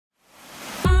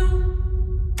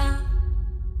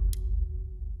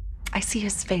see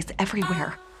his face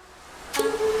everywhere.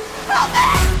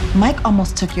 Mike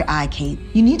almost took your eye, Kate.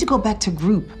 You need to go back to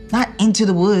group, not into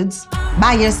the woods,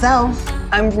 by yourself.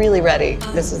 I'm really ready.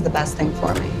 This is the best thing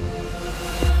for me.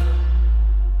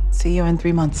 See you in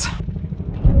 3 months.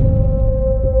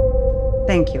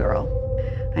 Thank you, Earl.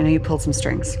 I know you pulled some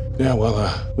strings. Yeah,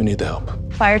 well, we need the help.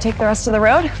 Fire take the rest of the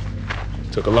road?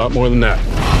 Took a lot more than that.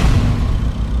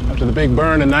 After the big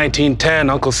burn in 1910,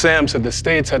 Uncle Sam said the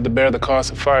states had to bear the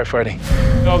cost of firefighting.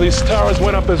 All these towers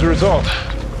went up as a result.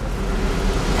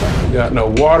 You got no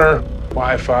water,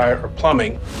 Wi-Fi, or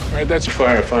plumbing. All right, that's your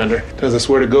fire finder. Tells us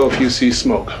where to go if you see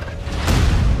smoke.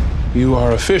 You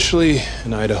are officially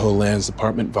an Idaho Lands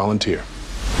Department volunteer.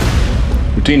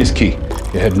 Routine is key.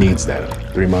 Your head needs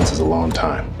that. 3 months is a long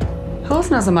time. Who else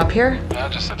knows I'm up here?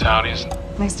 Just the townies.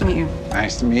 Nice to meet you.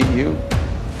 Nice to meet you.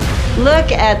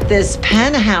 Look at this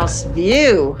penthouse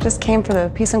view. Just came for the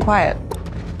peace and quiet.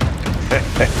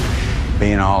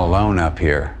 Being all alone up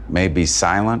here may be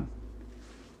silent,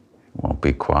 won't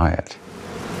be quiet.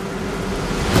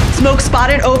 Smoke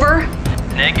spotted, over.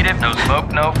 Negative, no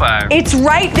smoke, no fire. It's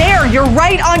right there. You're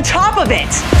right on top of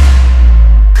it.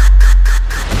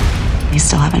 We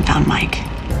still haven't found Mike.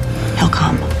 He'll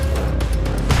come.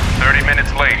 30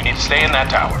 minutes late. You need to stay in that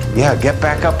tower. Yeah, get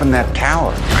back up in that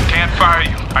tower. I can't fire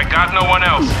you. I got no one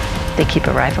else. They keep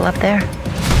a rifle up there?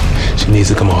 She needs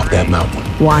to come off that mountain.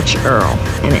 Watch Earl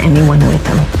and anyone with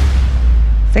him.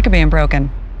 Sick of being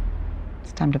broken.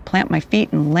 It's time to plant my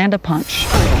feet and land a punch.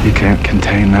 You can't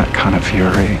contain that kind of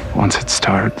fury once it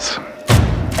starts.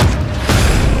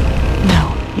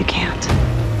 No, you can't.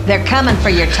 They're coming for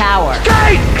your tower.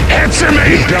 Hey! Answer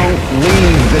me! Don't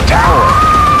leave the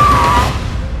tower.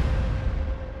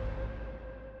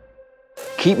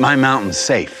 Keep my mountain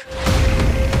safe.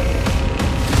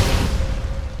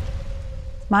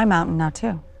 It's my mountain now,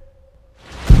 too.